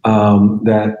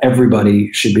that everybody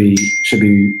should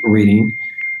be reading.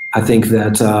 I think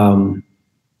that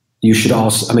you should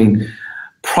also,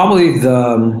 probably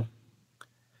the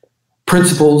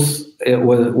Principles, it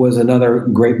was another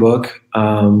great book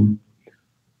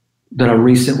that I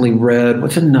recently read.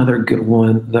 What's another good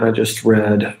one that I just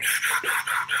read? Let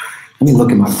me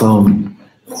look at my phone.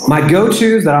 My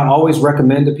go-tos that I always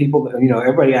recommend to people,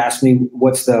 everybody asks me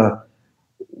what's the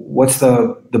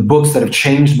books that have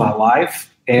changed my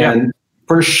life. And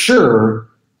for sure,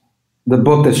 the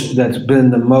book that's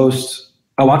been the most,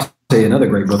 I'll tell you another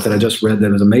great book that I just read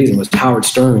that was amazing was Howard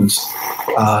Stern's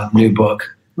new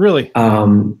book. Really?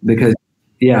 Because,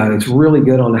 it's really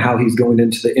good on how he's going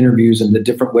into the interviews and the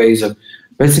different ways of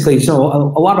basically, a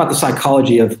lot about the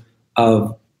psychology of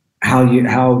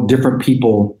how different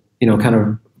people, kind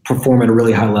of perform at a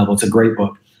really high level. It's a great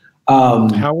book.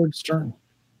 Howard Stern.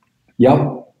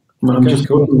 Yep. I'm just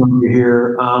looking over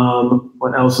here.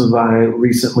 What else have I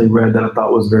recently read that I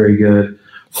thought was very good?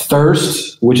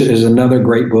 Thirst, which is another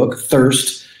great book.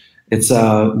 Thirst. It's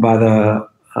by the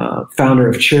founder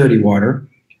of Charity Water,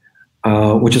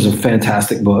 which is a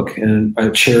fantastic book and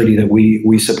a charity that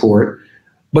we support.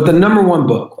 But the number one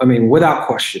book, without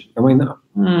question,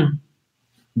 the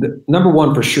number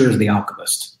one for sure is The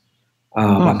Alchemist.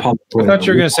 By Paulo Coelho. I thought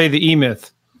you were going to say The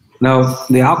E-Myth. No,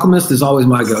 The Alchemist is always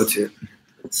my go-to.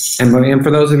 And for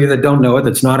those of you that don't know it,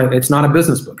 it's not a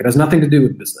business book. It has nothing to do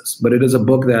with business, but it is a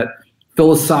book that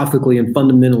philosophically and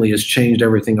fundamentally has changed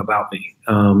everything about me.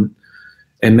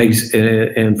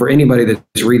 And for anybody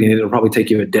that's reading it, it'll probably take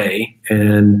you a day.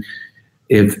 And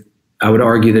if I would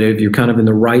argue that if you're kind of in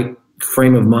the right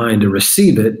frame of mind to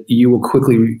receive it, you will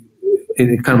quickly,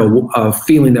 in kind of a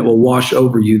feeling that will wash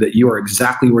over you that you are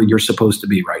exactly where you're supposed to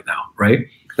be right now, right?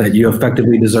 that you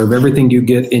effectively deserve everything you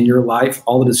get in your life.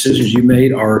 All the decisions you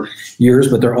made are yours,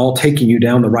 but they're all taking you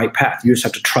down the right path. You just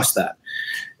have to trust that.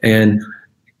 And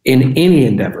in any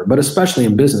endeavor, but especially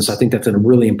in business, I think that's a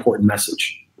really important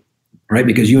message, right?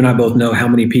 Because you and I both know how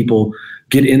many people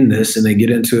get in this and they get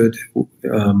into it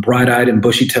bright-eyed and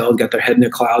bushy-tailed, got their head in the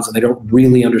clouds, and they don't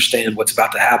really understand what's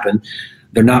about to happen.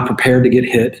 They're not prepared to get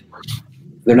hit.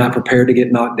 They're not prepared to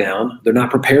get knocked down. They're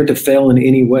not prepared to fail in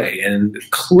any way. And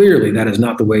clearly that is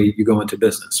not the way you go into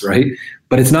business, right?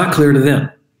 But it's not clear to them.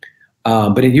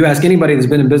 But if you ask anybody that's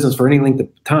been in business for any length of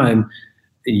time,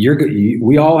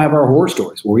 we all have our horror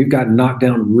stories where we've gotten knocked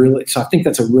down really. So I think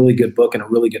that's a really good book and a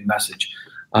really good message.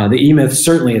 The E-Myth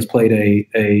certainly has played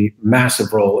a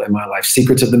massive role in my life.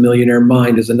 Secrets of the Millionaire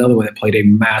Mind is another one that played a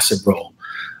massive role.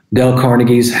 Dale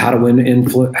Carnegie's How to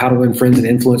Win Friends and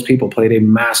Influence People played a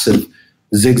massive.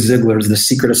 Zig Ziglar's The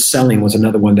Secret of Selling was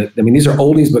another one that, I mean, these are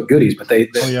oldies but goodies, but the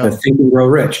Think and Grow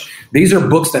Rich. These are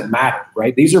books that matter,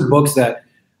 right? These are books that,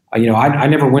 I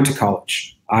never went to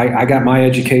college. I got my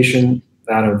education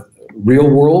out of real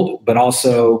world, but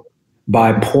also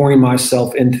by pouring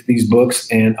myself into these books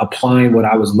and applying what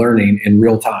I was learning in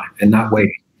real time and not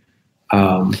waiting.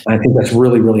 I think that's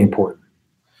really, really important.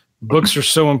 Books are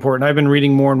so important. I've been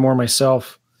reading more and more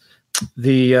myself.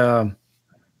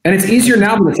 And it's easier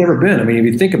now than it's ever been. I mean, if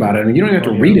you think about it, I mean, you don't even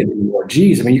have to read it anymore.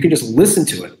 Geez, I mean, you can just listen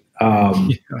to it.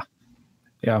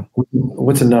 Yeah.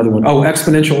 What's another one? Oh,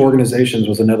 Exponential Organizations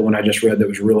was another one I just read that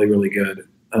was really, really good.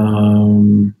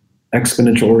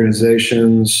 Exponential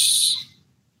Organizations.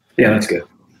 Yeah, that's good.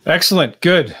 Excellent.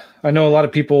 Good. I know a lot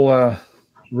of people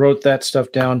wrote that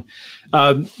stuff down.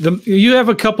 You have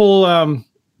a couple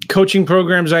coaching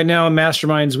programs right now and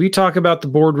masterminds. We talk about the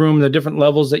boardroom, the different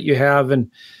levels that you have,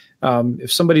 and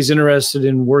if somebody's interested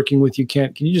in working with you,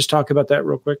 can you just talk about that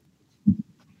real quick?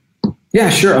 Yeah,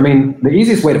 sure. I mean, the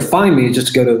easiest way to find me is just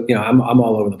to go to, I'm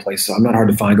all over the place, so I'm not hard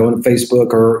to find. Go to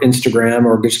Facebook or Instagram,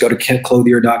 or just go to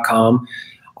kentclothier.com.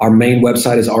 Our main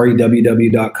website is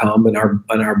reww.com, and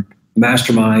our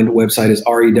mastermind website is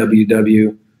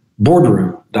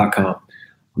rewwboardroom.com.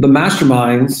 The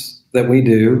masterminds that we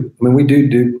do, I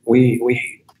mean,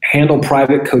 we handle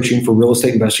private coaching for real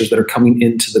estate investors that are coming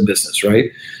into the business, right?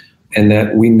 And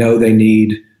that we know they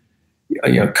need,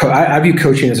 I view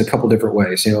coaching as a couple different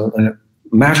ways.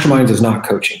 Masterminds is not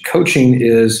coaching. Coaching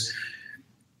is,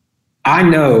 I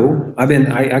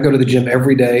go to the gym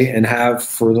every day and have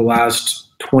for the last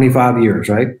 25 years,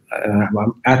 right?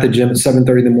 I'm at the gym at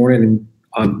 7:30 in the morning,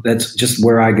 and that's just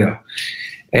where I go.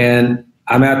 And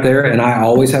I'm out there, and I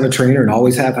always have a trainer and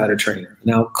always have had a trainer.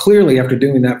 Now, clearly, after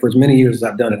doing that for as many years as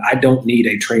I've done it, I don't need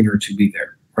a trainer to be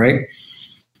there, right?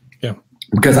 Yeah.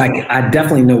 Because I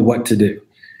definitely know what to do.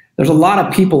 There's a lot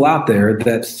of people out there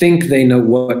that think they know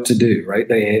what to do, right?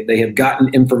 They have gotten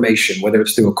information, whether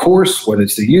it's through a course, whether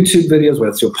it's through YouTube videos,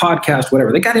 whether it's through a podcast,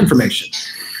 whatever. They got information.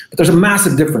 But there's a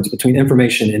massive difference between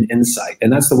information and insight.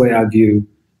 And that's the way I view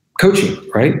coaching,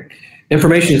 right?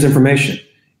 Information is information.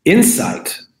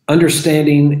 Insight,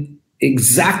 understanding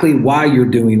exactly why you're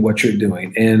doing what you're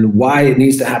doing and why it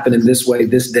needs to happen in this way,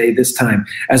 this day, this time,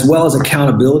 as well as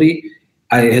accountability,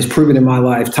 has proven in my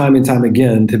life time and time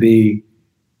again to be,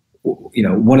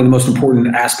 one of the most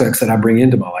important aspects that I bring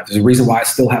into my life. There's a reason why I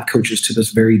still have coaches to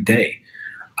this very day.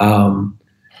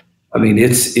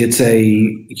 It's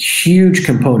a huge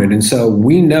component. And so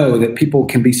we know that people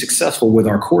can be successful with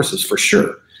our courses for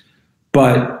sure.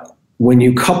 But when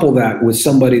you couple that with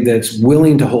somebody that's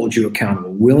willing to hold you accountable,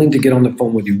 willing to get on the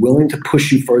phone with you, willing to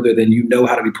push you further than you know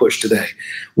how to be pushed today,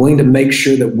 willing to make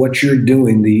sure that what you're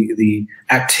doing, the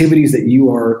activities that you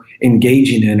are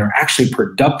engaging in are actually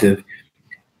productive,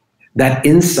 that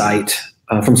insight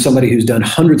from somebody who's done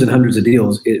hundreds and hundreds of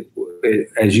deals, it,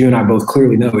 as you and I both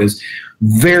clearly know, is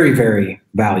very, very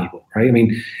valuable, right? I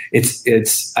mean, I've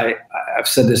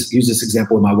said this, used this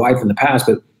example with my wife in the past,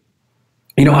 but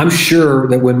I'm sure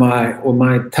that when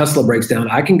my Tesla breaks down,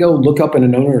 I can go look up in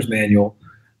an owner's manual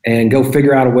and go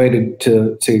figure out a way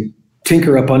to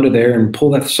tinker up under there and pull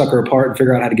that sucker apart and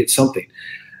figure out how to get something,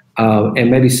 and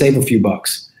maybe save a few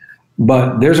bucks.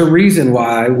 But there's a reason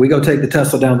why we go take the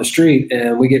Tesla down the street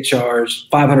and we get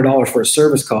charged $500 for a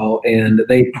service call, and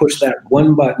they push that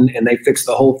one button and they fix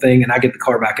the whole thing, and I get the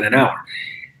car back in an hour.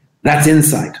 That's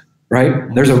insight.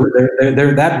 Right? There's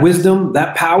that wisdom,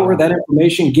 that power, that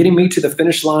information getting me to the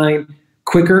finish line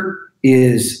quicker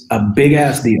is a big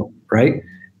ass deal, right?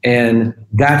 And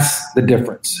that's the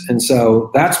difference. And so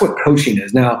that's what coaching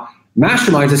is. Now,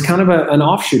 masterminds is kind of an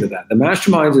offshoot of that. The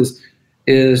masterminds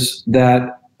is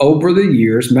that over the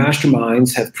years,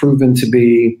 masterminds have proven to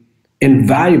be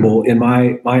invaluable in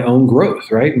my own growth,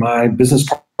 right? My business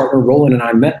partner Roland and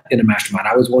I met in a mastermind.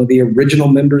 I was one of the original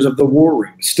members of the War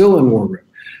Room, still in War Room.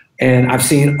 And I've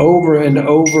seen over and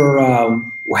over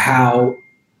how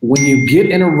when you get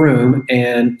in a room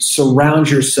and surround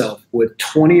yourself with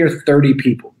 20 or 30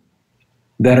 people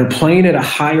that are playing at a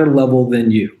higher level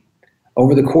than you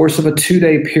over the course of a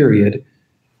 2-day period,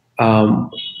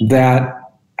 that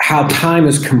how time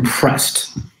is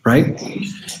compressed, right?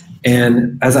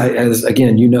 And as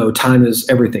again, time is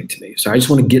everything to me. So I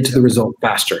just want to get to the result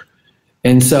faster.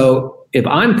 And so if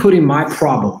I'm putting my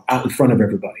problem out in front of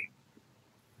everybody,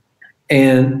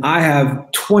 and I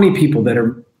have 20 people that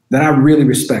I really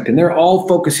respect, and they're all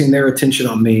focusing their attention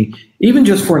on me, even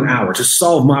just for an hour, to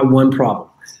solve my one problem.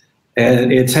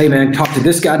 And it's, hey man, talk to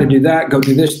this guy to do that, go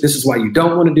do this. This is why you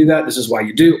don't want to do that. This is why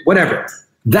you do, whatever.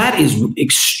 That is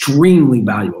extremely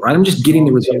valuable, right? I'm just getting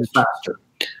the results faster.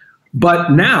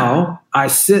 But now I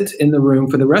sit in the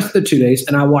room for the rest of the 2 days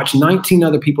and I watch 19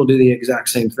 other people do the exact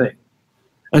same thing.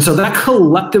 And so that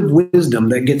collective wisdom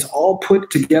that gets all put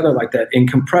together like that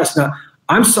and compressed. Now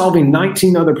I'm solving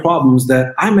 19 other problems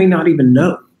that I may not even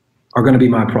know are going to be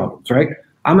my problems, right?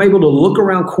 I'm able to look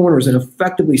around corners and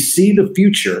effectively see the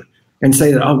future and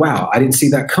say that, oh, wow, I didn't see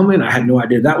that coming. I had no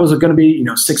idea that was going to be,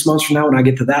 6 months from now when I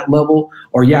get to that level.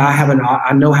 Or yeah,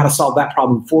 I know how to solve that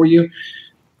problem for you.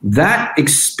 That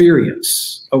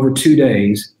experience over 2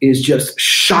 days is just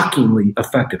shockingly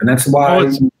effective. And that's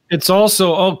why it's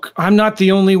also, I'm not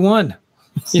the only one.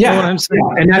 You know what I'm saying?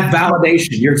 Yeah. And that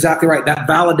validation, you're exactly right. That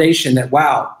validation that,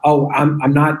 wow,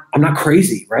 I'm not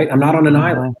crazy, right? I'm not on an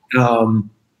island.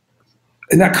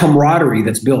 And that camaraderie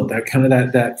that's built, that kind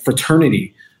of that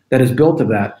fraternity that is built of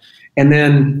that. And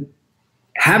then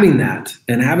having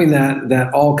that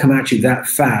all come at you that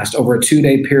fast over a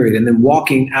 2-day period, and then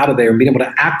walking out of there and being able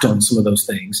to act on some of those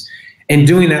things and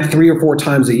doing that 3 or 4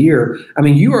 times a year. I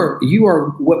mean, you are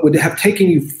what would have taken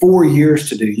you 4 years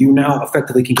to do, you now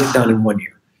effectively can get done in 1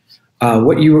 year.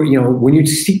 When you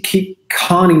keep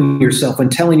conning yourself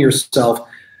and telling yourself,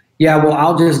 yeah, well,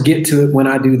 I'll just get to it when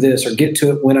I do this or get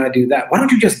to it when I do that. Why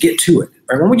don't you just get to it?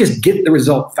 Right? Why don't we just get the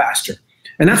result faster?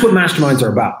 And that's what masterminds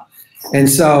are about. And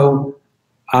so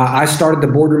I started the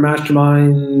Boardroom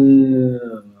Mastermind,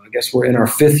 I guess we're in our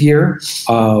 5th year.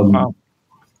 Wow.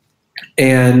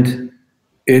 And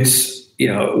it's,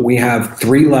 we have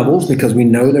 3 levels because we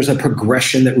know there's a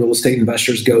progression that real estate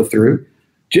investors go through.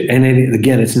 And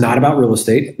again, it's not about real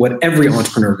estate. What every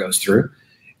entrepreneur goes through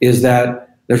is that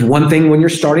there's one thing when you're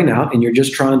starting out and you're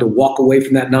just trying to walk away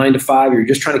from that 9 to 5, you're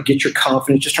just trying to get your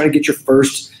confidence, just trying to get your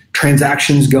first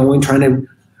transactions going, trying to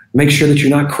make sure that you're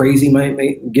not crazy,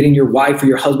 getting your wife or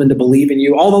your husband to believe in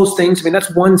you, all those things. I mean, that's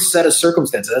one set of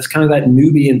circumstances. That's kind of that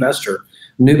newbie investor,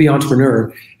 newbie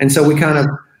entrepreneur. And so we kind of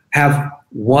have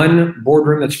one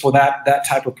boardroom that's for that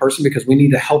type of person because we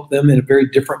need to help them in a very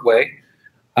different way.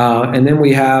 And then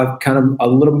we have kind of a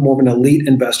little bit more of an elite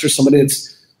investor, somebody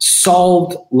that's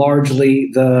solved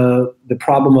largely the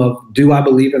problem of, do I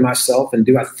believe in myself and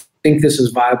do I think this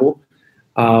is viable?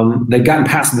 They've gotten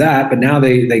past that, but now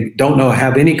they don't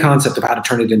have any concept of how to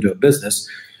turn it into a business.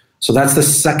 So that's the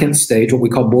second stage, what we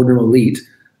call Boardroom Elite,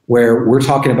 where we're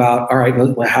talking about, all right,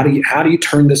 how do you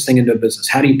turn this thing into a business?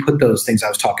 How do you put those things I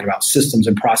was talking about, systems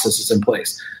and processes in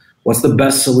place? What's the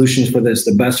best solutions for this?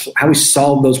 How we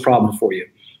solve those problems for you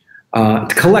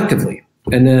collectively.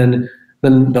 And then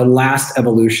the last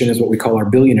evolution is what we call our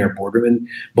billionaire boardroom. And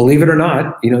believe it or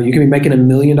not, you can be making $1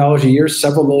 million a year,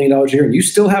 several $1 million a year, and you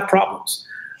still have problems.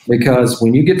 Because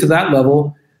when you get to that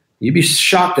level, you'd be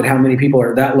shocked at how many people are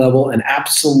at that level and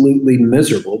absolutely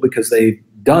miserable because they've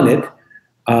done it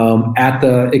at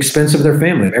the expense of their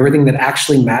family, of everything that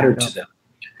actually mattered to them.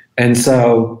 And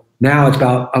so now it's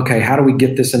about, okay, how do we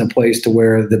get this in a place to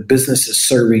where the business is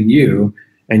serving you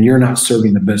and you're not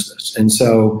serving the business? And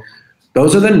so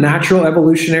those are the natural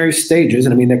evolutionary stages.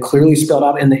 And I mean, they're clearly spelled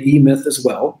out in the E-Myth as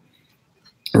well,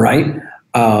 right?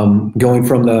 Going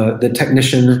from the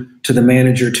technician to the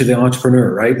manager to the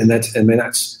entrepreneur, right? And that's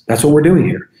what we're doing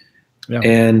here. Yeah.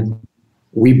 And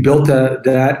we built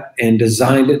that and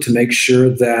designed it to make sure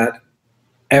that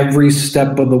every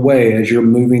step of the way, as you're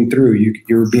moving through,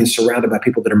 you're being surrounded by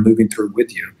people that are moving through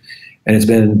with you. And it's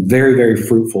been very, very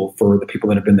fruitful for the people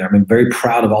that have been there. I'm very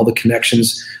proud of all the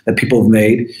connections that people have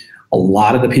made. A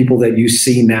lot of the people that you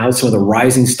see now, some of the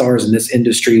rising stars in this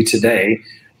industry today,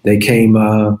 they came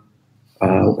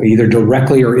either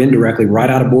directly or indirectly right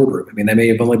out of Boardroom. I mean, they may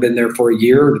have only been there for a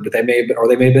year, but they may have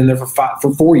been there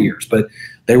for 4 years. But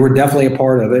they were definitely a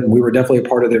part of it, and we were definitely a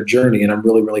part of their journey. And I'm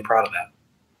really, really proud of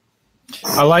that.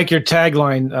 I like your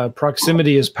tagline: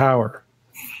 "Proximity is power."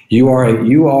 You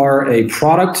are a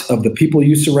product of the people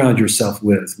you surround yourself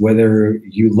with, whether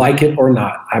you like it or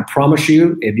not. I promise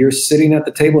you, if you're sitting at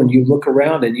the table and you look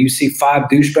around and you see 5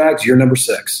 douchebags, you're number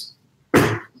 6.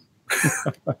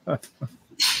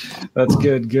 That's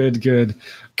good.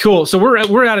 Cool. So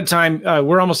we're out of time.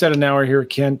 We're almost at an hour here,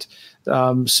 Kent.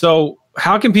 So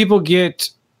how can people get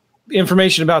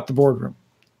information about the boardroom?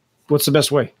 What's the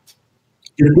best way?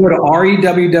 You go to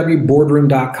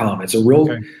rewwboardroom.com. It's a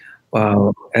real,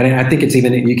 and I think it's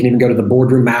even, you can even go to the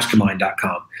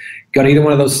boardroommastermind.com. Go to either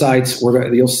one of those sites.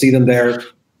 You'll see them there.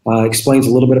 Explains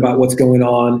a little bit about what's going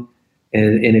on.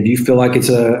 And if you feel like it's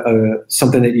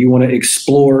something that you want to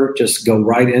explore, just go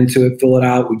right into it, fill it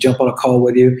out. We jump on a call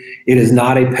with you. It is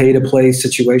not a pay-to-play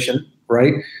situation,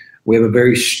 right? We have a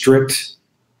very strict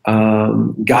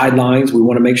guidelines. We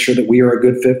want to make sure that we are a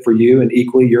good fit for you, and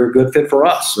equally, you're a good fit for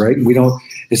us, right?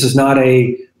 This is not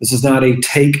a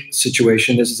take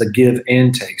situation. This is a give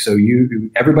and take. So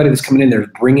everybody that's coming in there is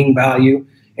bringing value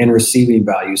and receiving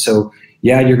value. So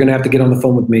yeah, you're going to have to get on the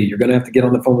phone with me. You're going to have to get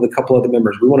on the phone with a couple other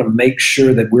members. We want to make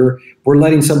sure that we're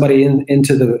letting somebody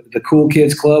into the cool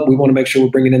kids club. We want to make sure we're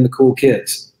bringing in the cool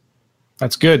kids.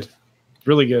 That's good.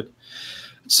 Really good.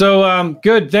 So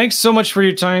good. Thanks so much for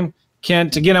your time,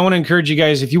 Kent. Again, I want to encourage you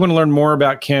guys, if you want to learn more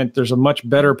about Kent, there's a much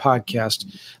better podcast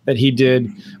that he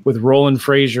did with Roland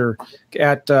Frazier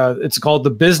it's called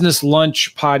the Business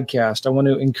Lunch Podcast. I want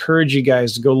to encourage you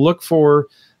guys to go look for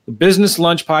the Business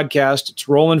Lunch Podcast. It's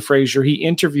Roland Frazier. He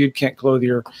interviewed Kent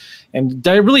Clothier and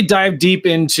really dived deep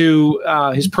into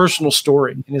his personal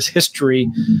story and his history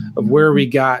of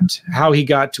how he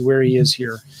got to where he is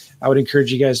here. I would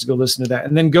encourage you guys to go listen to that.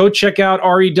 And then go check out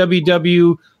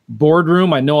REWW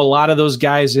Boardroom. I know a lot of those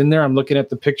guys in there. I'm looking at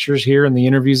the pictures here and the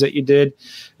interviews that you did.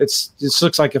 This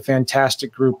looks like a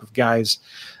fantastic group of guys.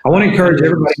 I want to encourage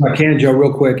everybody, if I can, Joe,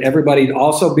 real quick. Everybody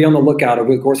also be on the lookout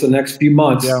over the course of the next few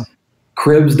months. Yeah.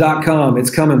 Cribs.com.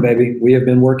 It's coming, baby. We have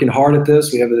been working hard at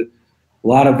this. We have a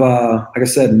lot of, like I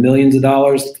said, millions of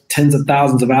dollars, tens of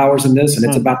thousands of hours in this, and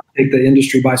it's about to take the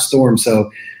industry by storm. So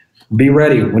be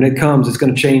ready. When it comes, it's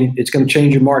going to change. It's going to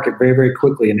change your market very, very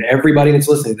quickly. And everybody that's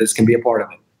listening to this can be a part of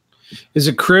it. Is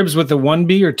it Cribs with a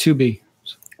 1B or 2B?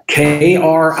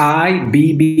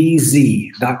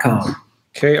 KRIBBZ.com.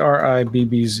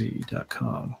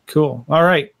 KRIBBZ.com. Cool. All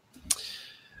right.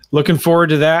 Looking forward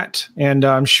to that. And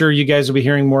I'm sure you guys will be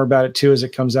hearing more about it too as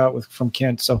it comes out from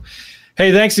Kent. So,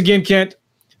 hey, thanks again, Kent.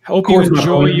 Hope you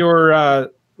enjoy your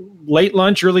late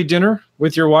lunch, early dinner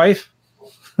with your wife.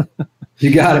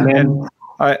 You got it, man.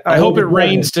 I hope it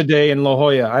rains today in La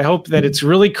Jolla. I hope that it's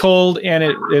really cold and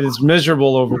it is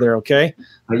miserable over there, okay?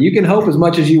 You can hope as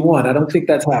much as you want. I don't think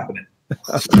that's happening.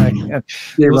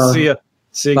 We'll see you.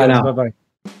 See you guys. Bye-bye.